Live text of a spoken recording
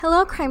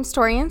Hello, crime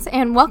storians,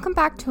 and welcome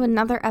back to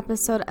another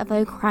episode of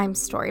a crime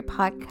story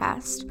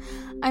podcast.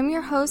 I'm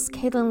your host,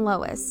 Caitlin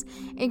Lois,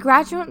 a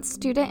graduate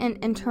student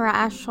in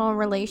international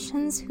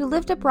relations who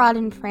lived abroad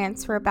in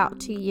France for about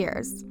 2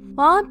 years.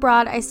 While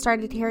abroad, I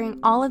started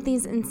hearing all of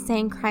these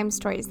insane crime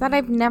stories that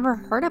I've never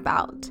heard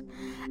about.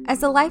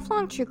 As a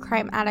lifelong true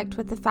crime addict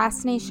with the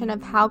fascination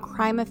of how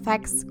crime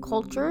affects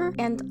culture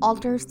and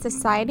alters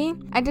society,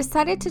 I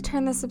decided to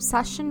turn this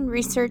obsession,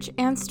 research,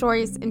 and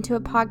stories into a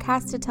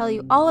podcast to tell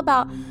you all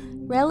about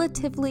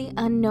relatively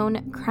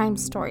unknown crime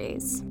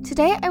stories.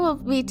 Today, I will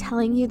be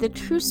telling you the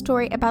true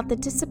story about the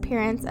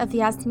disappearance of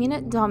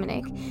Jasmina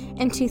Dominic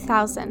in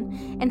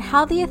 2000 and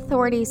how the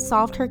authorities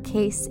solved her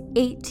case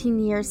 18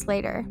 years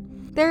later.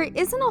 There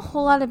isn't a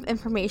whole lot of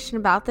information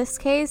about this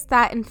case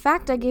that, in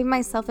fact, I gave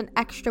myself an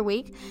extra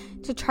week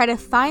to try to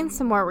find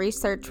some more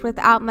research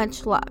without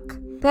much luck.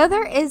 Though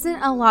there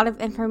isn't a lot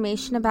of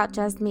information about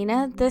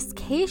Jasmina, this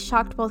case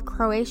shocked both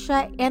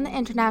Croatia and the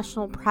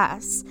international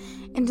press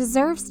and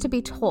deserves to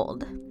be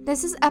told.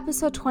 This is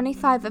episode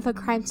 25 of A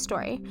Crime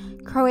Story,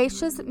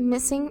 Croatia's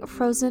Missing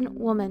Frozen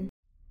Woman.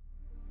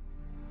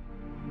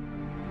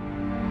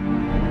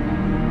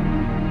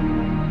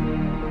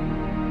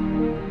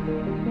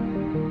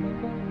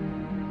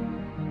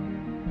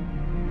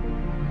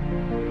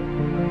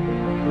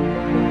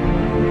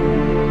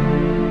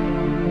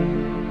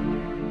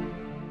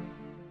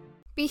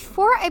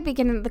 Before I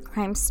begin the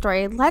crime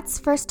story, let's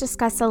first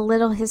discuss a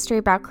little history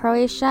about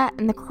Croatia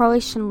and the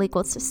Croatian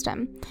legal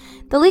system.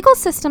 The legal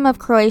system of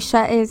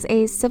Croatia is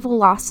a civil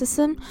law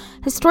system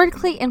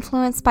historically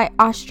influenced by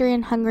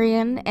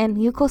Austrian-Hungarian and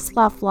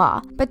Yugoslav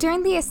law. But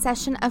during the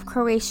accession of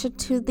Croatia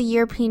to the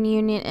European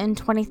Union in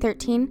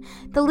 2013,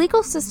 the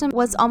legal system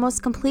was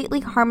almost completely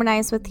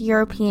harmonized with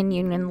European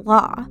Union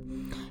law.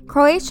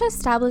 Croatia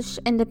established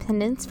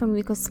independence from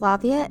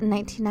Yugoslavia in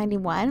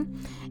 1991,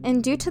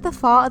 and due to the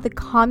fall of the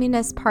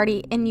Communist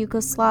Party in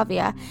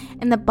Yugoslavia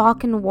in the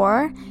Balkan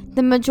War,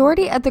 the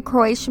majority of the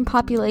Croatian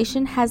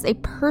population has a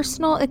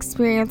personal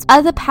experience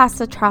of the past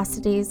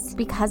atrocities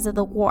because of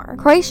the war.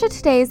 Croatia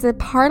today is a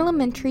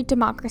parliamentary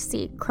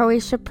democracy.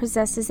 Croatia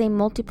possesses a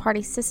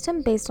multi-party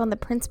system based on the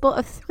principle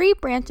of 3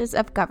 branches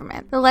of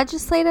government: the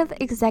legislative,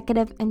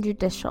 executive, and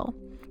judicial.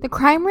 The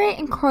crime rate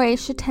in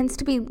Croatia tends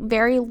to be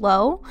very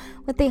low,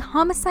 with a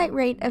homicide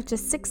rate of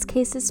just 6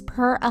 cases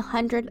per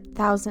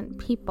 100,000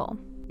 people.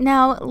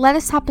 Now, let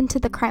us hop into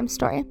the crime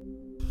story.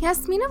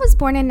 Jasmina was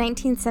born in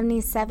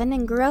 1977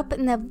 and grew up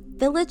in the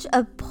village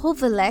of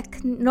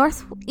Povelek,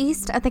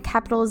 northeast of the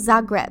capital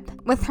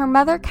Zagreb, with her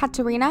mother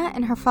Katarina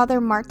and her father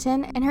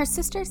Martin and her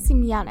sister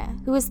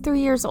Simjana, who was 3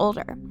 years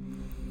older.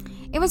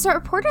 It was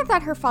reported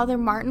that her father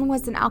Martin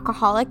was an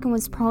alcoholic and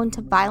was prone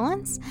to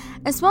violence,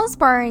 as well as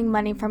borrowing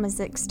money from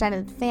his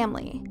extended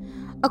family.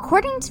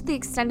 According to the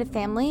extended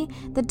family,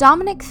 the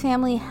Dominic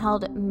family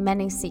held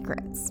many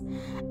secrets.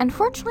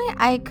 Unfortunately,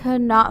 I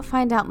could not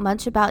find out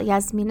much about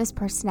Jasmina's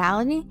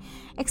personality,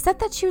 except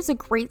that she was a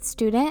great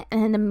student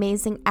and an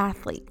amazing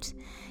athlete.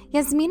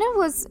 Jasmina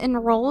was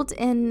enrolled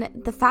in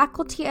the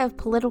Faculty of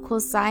Political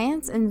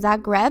Science in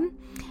Zagreb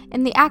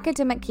in the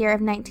academic year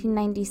of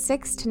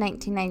 1996 to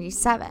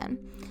 1997.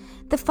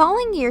 The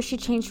following year, she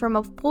changed from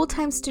a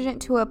full-time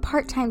student to a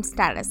part-time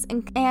status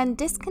and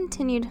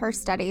discontinued her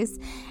studies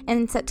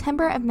in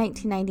September of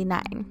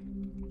 1999.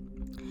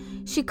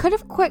 She could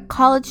have quit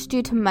college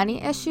due to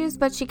money issues,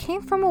 but she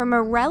came from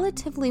a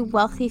relatively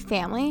wealthy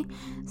family,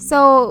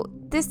 so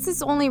this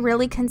is only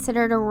really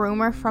considered a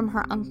rumor from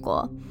her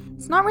uncle.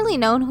 It's not really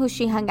known who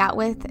she hung out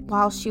with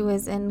while she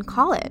was in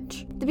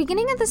college. The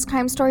beginning of this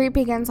crime story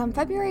begins on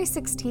February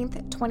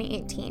 16th,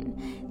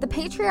 2018. The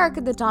patriarch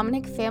of the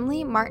Dominic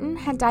family, Martin,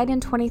 had died in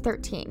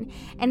 2013,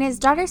 and his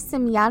daughter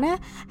Simjana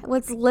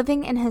was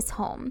living in his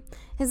home.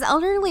 His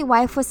elderly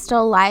wife was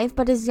still alive,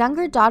 but his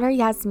younger daughter,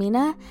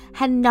 Jasmina,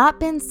 had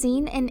not been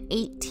seen in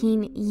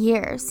 18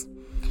 years.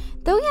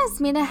 Though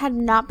Jasmina had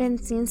not been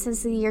seen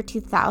since the year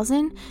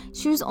 2000,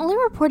 she was only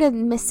reported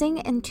missing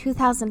in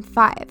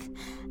 2005.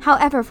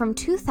 However, from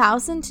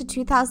 2000 to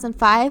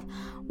 2005,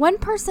 one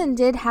person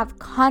did have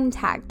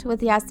contact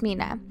with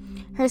Jasmina,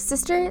 her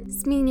sister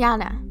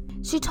Simjana.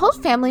 She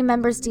told family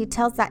members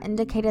details that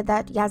indicated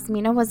that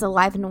Jasmina was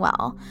alive and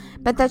well,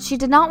 but that she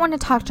did not want to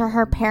talk to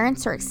her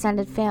parents or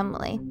extended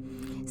family.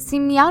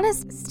 Simjana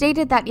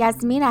stated that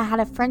Jasmina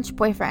had a French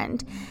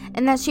boyfriend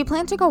and that she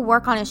planned to go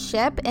work on a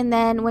ship and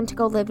then went to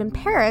go live in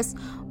Paris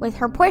with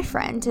her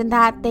boyfriend, and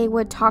that they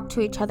would talk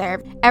to each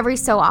other every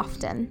so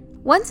often.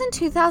 Once in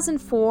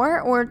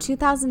 2004 or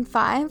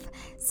 2005,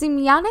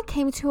 Simjana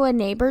came to a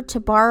neighbor to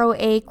borrow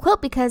a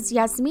quilt because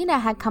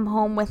Jasmina had come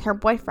home with her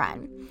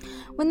boyfriend.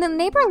 When the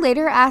neighbor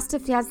later asked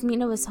if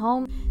Jasmina was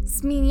home,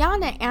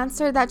 Simjana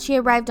answered that she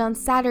arrived on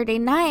Saturday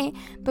night,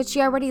 but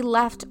she already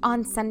left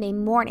on Sunday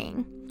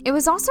morning. It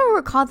was also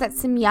recalled that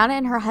Simjana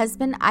and her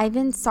husband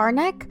Ivan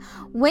Sarnek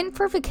went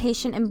for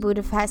vacation in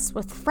Budapest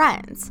with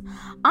friends.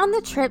 On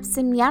the trip,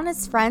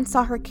 Simjana's friend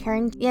saw her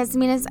carrying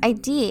Jasmina's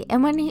ID,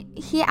 and when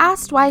he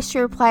asked why, she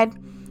replied,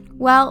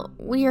 "Well,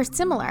 we are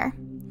similar."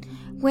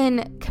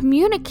 When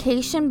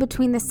communication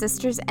between the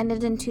sisters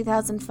ended in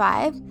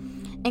 2005,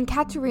 and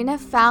Katerina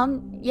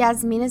found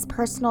Jasmina's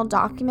personal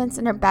documents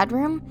in her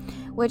bedroom,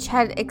 which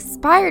had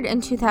expired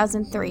in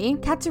 2003,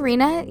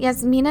 Katerina,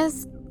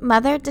 Jasmina's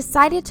mother,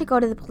 decided to go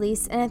to the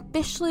police and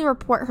officially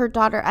report her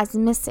daughter as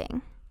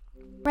missing.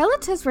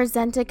 Relatives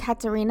resented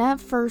Katerina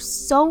for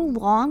so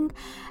long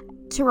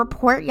to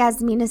report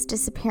Jasmina's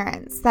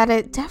disappearance that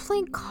it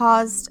definitely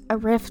caused a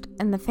rift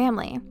in the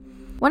family.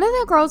 One of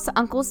the girl's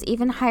uncles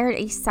even hired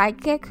a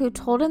psychic who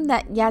told him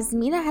that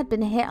Jasmina had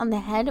been hit on the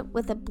head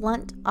with a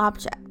blunt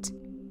object.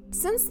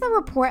 Since the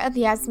report of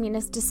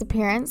Jasmina's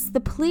disappearance, the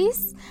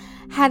police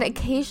had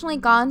occasionally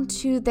gone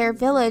to their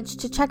village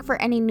to check for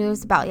any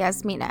news about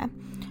Jasmina.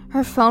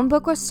 Her phone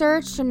book was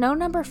searched and no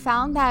number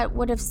found that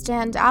would have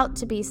stand out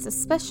to be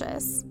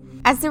suspicious.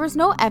 As there was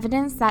no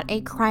evidence that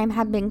a crime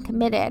had been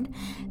committed,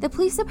 the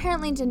police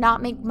apparently did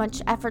not make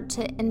much effort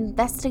to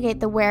investigate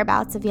the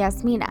whereabouts of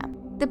Jasmina.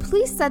 The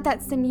police said that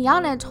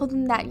Semyana told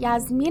them that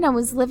Jasmina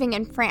was living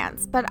in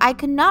France, but I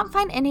could not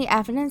find any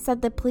evidence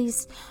that the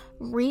police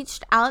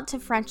reached out to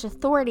French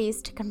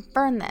authorities to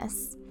confirm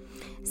this.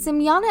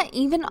 Semyana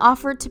even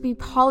offered to be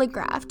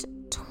polygraphed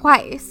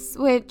twice,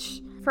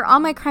 which, for all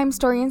my crime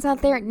historians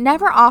out there,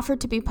 never offered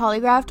to be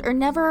polygraphed or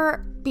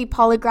never be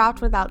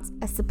polygraphed without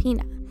a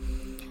subpoena.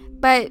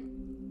 But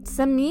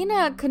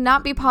Semyana could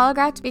not be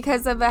polygraphed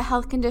because of a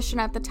health condition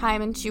at the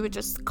time, and she would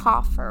just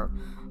cough or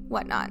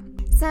whatnot.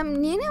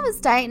 Semyana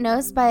was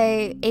diagnosed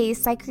by a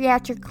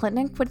psychiatric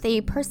clinic with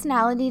a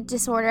personality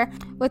disorder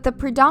with a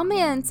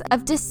predominance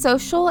of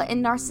dissocial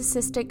and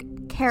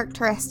narcissistic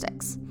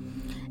characteristics.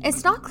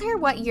 It's not clear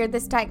what year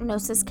this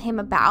diagnosis came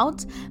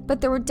about, but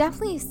there were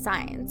definitely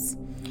signs.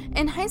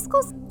 In high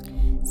school,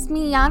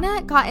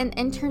 Semyana got an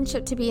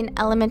internship to be an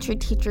elementary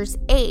teacher's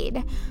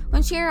aide.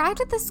 When she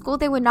arrived at the school,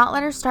 they would not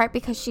let her start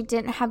because she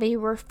didn't have a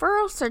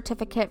referral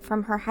certificate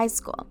from her high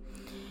school.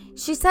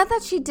 She said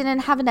that she didn't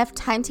have enough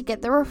time to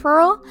get the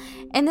referral,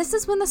 and this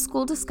is when the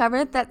school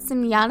discovered that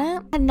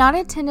Semyana had not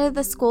attended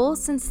the school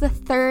since the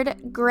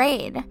 3rd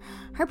grade.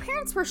 Her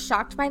parents were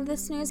shocked by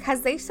this news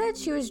because they said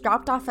she was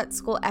dropped off at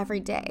school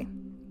every day.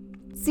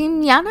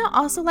 Semyana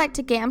also liked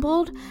to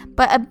gamble,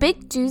 but a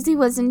big doozy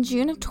was in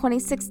June of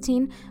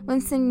 2016 when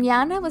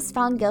Semyana was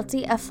found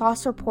guilty of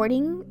false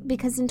reporting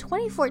because in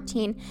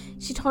 2014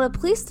 she told a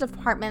police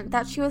department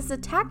that she was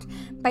attacked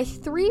by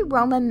 3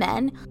 Roma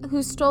men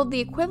who stole the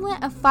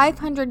equivalent of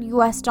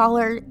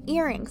 $500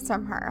 earrings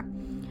from her.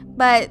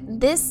 But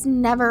this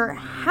never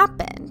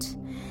happened.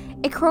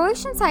 A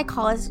Croatian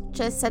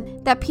psychologist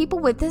said that people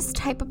with this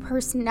type of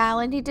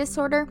personality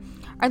disorder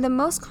are the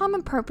most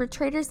common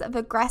perpetrators of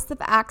aggressive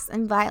acts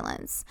and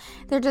violence.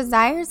 Their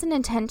desires and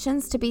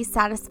intentions to be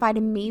satisfied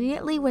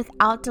immediately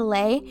without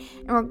delay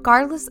and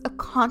regardless of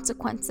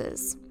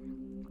consequences.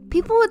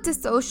 People with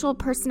dissocial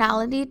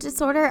personality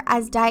disorder,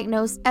 as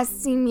diagnosed as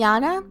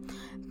Semyana,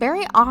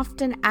 very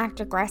often act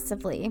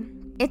aggressively.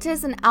 It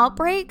is an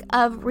outbreak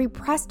of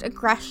repressed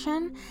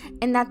aggression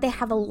in that they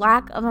have a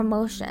lack of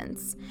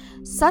emotions.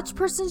 Such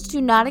persons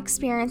do not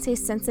experience a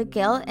sense of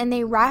guilt and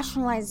they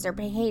rationalize their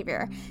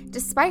behavior.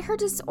 Despite her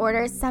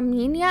disorder,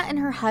 Semyana and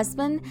her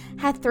husband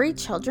had 3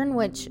 children,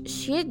 which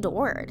she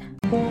adored.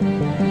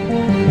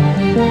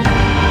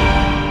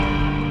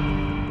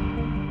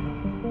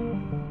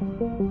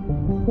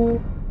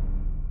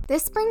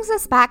 This brings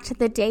us back to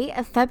the date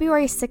of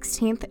February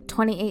 16th,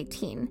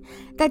 2018,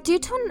 that due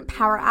to a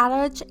power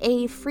outage,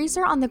 a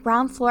freezer on the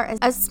ground floor of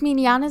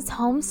Semyana's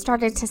home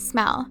started to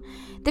smell.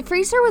 The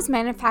freezer was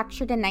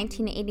manufactured in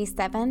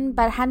 1987,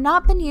 but had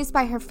not been used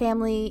by her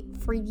family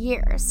for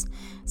years,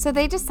 so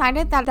they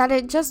decided that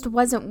it just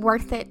wasn't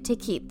worth it to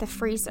keep the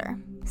freezer.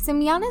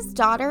 Semyana's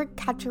daughter,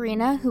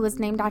 Katerina, who was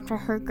named after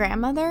her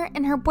grandmother,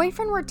 and her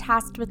boyfriend were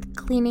tasked with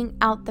cleaning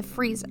out the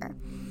freezer.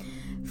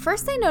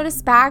 First, they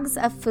noticed bags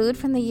of food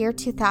from the year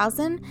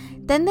 2000.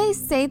 Then they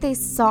say they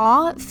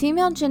saw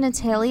female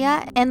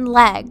genitalia and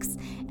legs,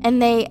 and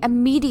they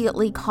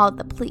immediately called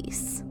the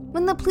police.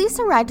 When the police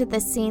arrived at the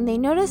scene, they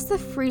noticed the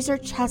freezer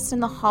chest in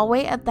the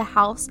hallway of the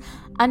house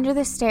under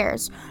the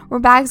stairs were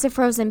bags of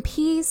frozen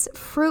peas,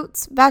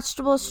 fruits,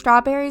 vegetables,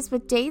 strawberries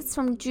with dates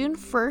from June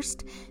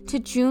 1st to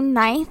June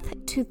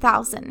 9th,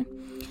 2000.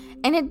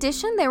 In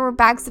addition, there were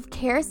bags of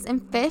carrots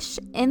and fish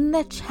in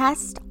the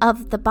chest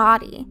of the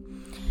body.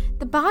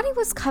 The body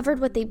was covered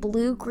with a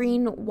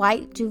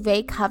blue-green-white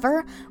duvet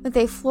cover with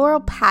a floral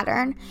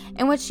pattern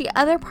in which the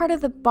other part of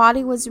the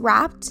body was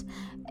wrapped,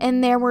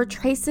 and there were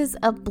traces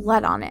of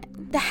blood on it.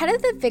 The head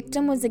of the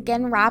victim was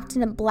again wrapped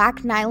in a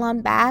black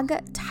nylon bag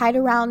tied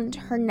around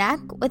her neck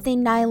with a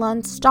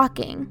nylon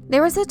stocking.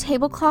 There was a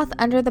tablecloth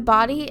under the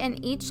body,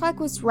 and each leg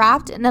was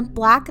wrapped in a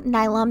black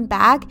nylon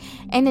bag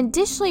and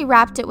additionally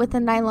wrapped it with a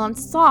nylon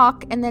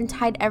sock and then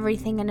tied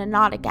everything in a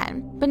knot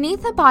again.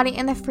 Beneath the body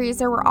in the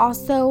freezer were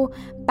also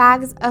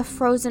bags of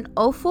frozen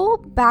offal,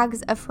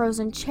 bags of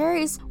frozen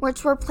cherries,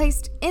 which were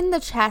placed in the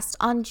chest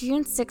on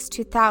June 6,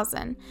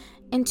 2000.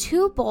 And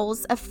 2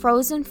 bowls of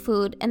frozen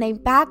food and a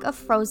bag of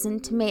frozen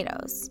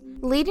tomatoes.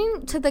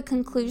 leading to the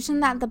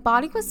conclusion that the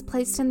body was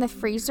placed in the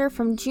freezer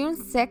from June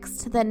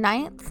 6th to the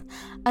 9th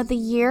of the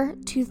year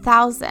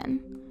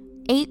 2000,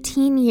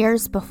 18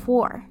 years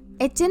before.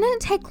 It didn't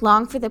take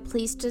long for the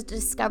police to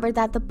discover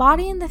that the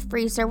body in the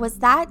freezer was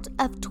that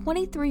of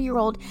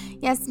 23-year-old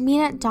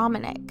Jasmina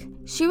Dominic.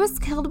 She was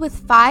killed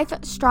with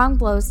 5 strong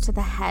blows to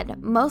the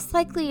head, most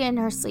likely in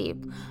her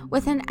sleep,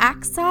 with an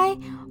axe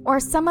or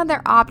some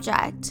other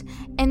object,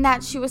 and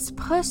that she was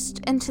pushed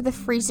into the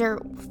freezer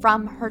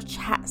from her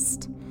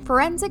chest.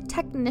 Forensic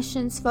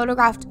technicians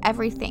photographed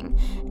everything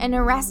and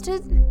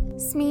arrested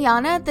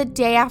Jasmina the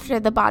day after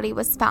the body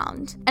was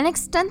found. An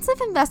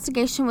extensive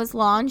investigation was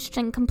launched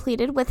and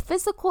completed with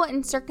physical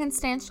and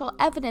circumstantial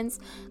evidence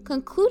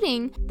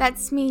concluding that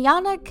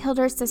Jasmina killed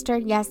her sister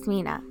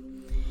Jasmina.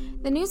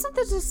 The news of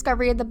the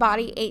discovery of the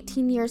body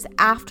 18 years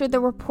after the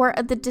report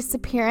of the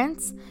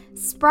disappearance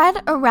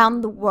spread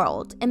around the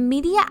world, and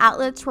media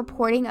outlets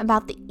reporting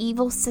about the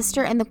evil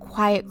sister in the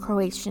quiet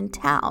Croatian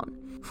town.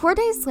 4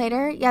 days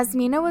later,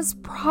 Jasmina was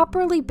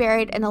properly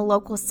buried in a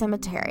local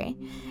cemetery,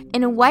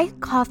 in a white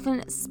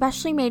coffin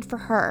specially made for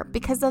her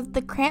because of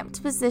the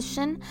cramped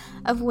position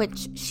of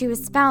which she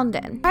was found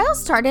in. The trial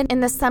started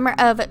in the summer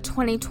of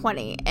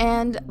 2020,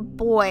 and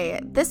boy,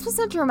 this was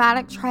a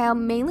dramatic trial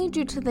mainly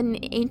due to the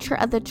nature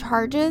of the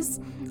charges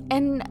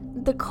and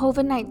the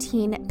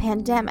COVID-19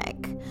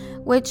 pandemic,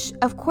 which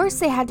of course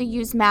they had to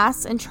use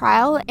masks in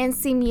trial, and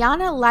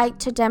Jasmina liked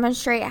to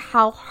demonstrate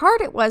how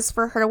hard it was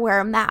for her to wear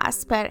a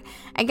mask, but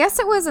I guess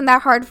it wasn't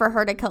that hard for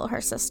her to kill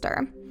her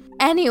sister.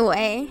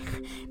 Anyway,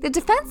 the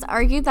defense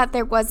argued that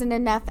there wasn't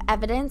enough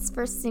evidence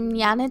for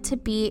Jasmina to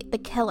be the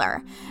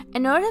killer,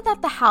 and noted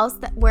that the house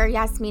where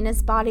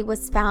Jasmina's body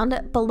was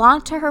found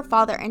belonged to her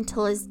father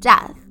until his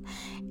death,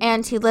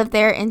 and he lived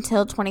there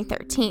until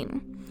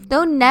 2013.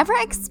 Though never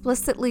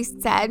explicitly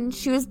said,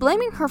 she was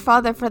blaming her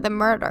father for the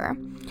murder.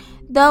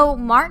 Though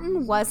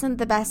Martin wasn't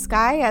the best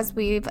guy, as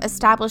we've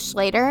established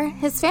later,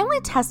 his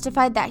family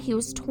testified that he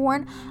was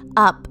torn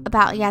up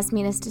about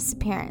Jasmina's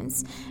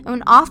disappearance and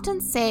would often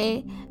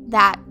say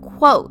that,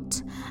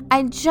 quote,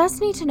 "I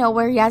just need to know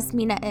where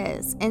Jasmina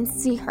is and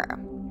see her."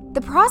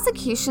 The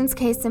prosecution's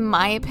case, in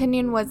my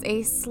opinion, was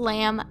a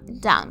slam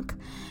dunk.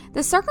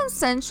 The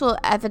circumstantial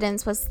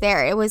evidence was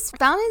there. It was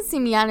found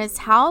in Jasmina's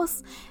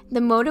house. The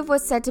motive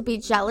was said to be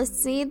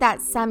jealousy that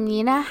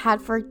Jasmina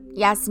had for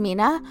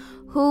Jasmina,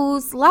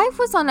 whose life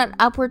was on an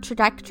upward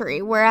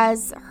trajectory,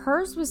 whereas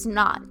hers was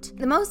not.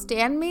 The most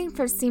damning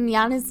for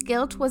Jasmina's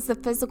guilt was the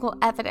physical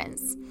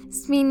evidence.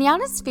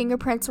 Jasmina's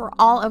fingerprints were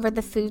all over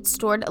the food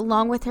stored,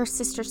 along with her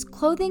sister's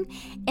clothing,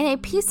 and a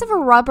piece of a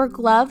rubber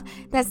glove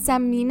that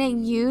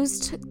Jasmina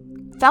used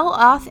fell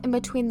off in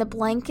between the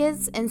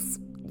blankets and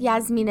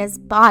Jasmina's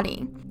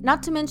body.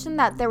 Not to mention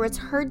that there was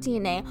her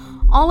DNA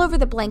all over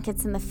the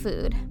blankets and the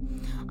food.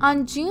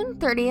 On June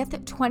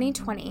 30th,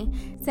 2020,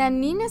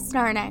 Jasmina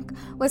Dominic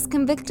was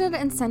convicted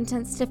and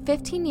sentenced to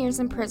 15 years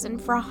in prison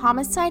for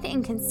homicide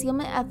and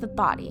concealment of the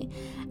body.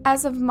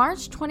 As of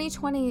March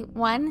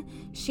 2021,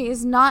 she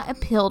has not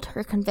appealed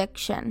her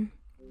conviction.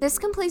 This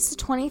completes the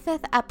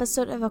 25th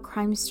episode of A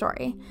Crime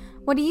Story.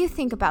 What do you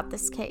think about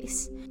this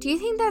case? Do you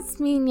think that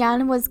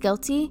Jasmina was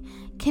guilty?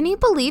 Can you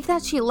believe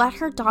that she let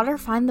her daughter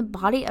find the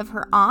body of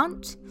her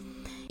aunt?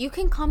 You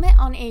can comment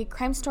on A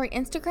Crime Story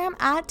Instagram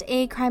at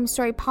A Crime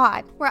Story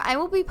Pod, where I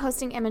will be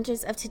posting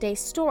images of today's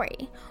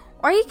story.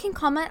 Or you can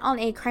comment on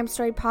A Crime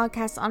Story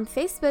Podcast on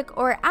Facebook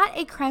or at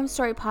A Crime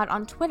Story Pod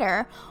on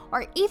Twitter,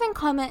 or even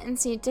comment and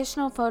see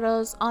additional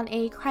photos on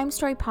A Crime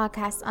Story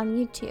Podcast on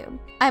YouTube.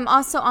 I'm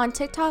also on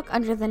TikTok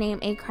under the name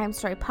A Crime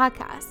Story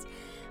Podcast.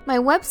 My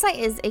website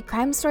is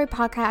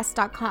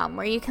acrimestorypodcast.com,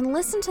 where you can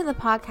listen to the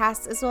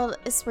podcast as well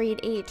as read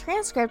a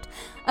transcript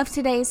of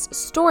today's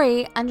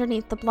story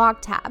underneath the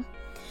blog tab.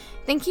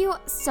 Thank you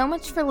so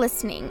much for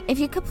listening. If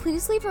you could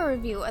please leave a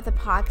review of the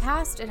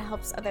podcast, it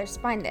helps others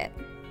find it.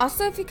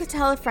 Also, if you could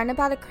tell a friend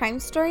about a crime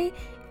story,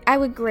 I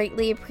would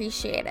greatly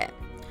appreciate it.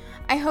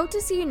 I hope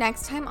to see you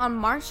next time on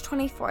March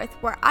 24th,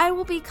 where I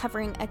will be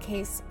covering a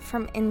case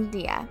from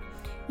India.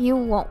 You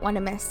won't want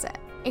to miss it.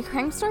 A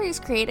Crime Story is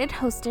created,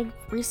 hosted,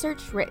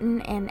 researched,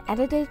 written, and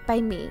edited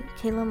by me,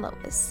 Kaylin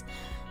Lois.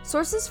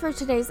 Sources for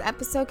today's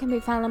episode can be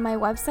found on my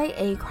website,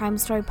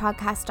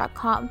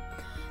 acrimestorypodcast.com.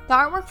 The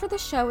artwork for the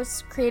show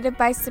is created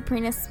by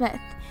Sabrina Smith.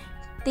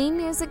 Theme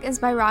music is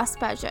by Ross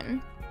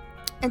Budgeon.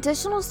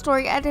 Additional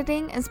story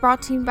editing is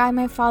brought to you by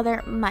my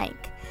father,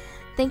 Mike.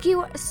 Thank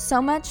you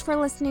so much for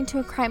listening to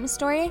A Crime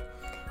Story.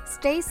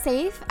 Stay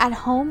safe at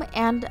home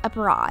and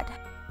abroad.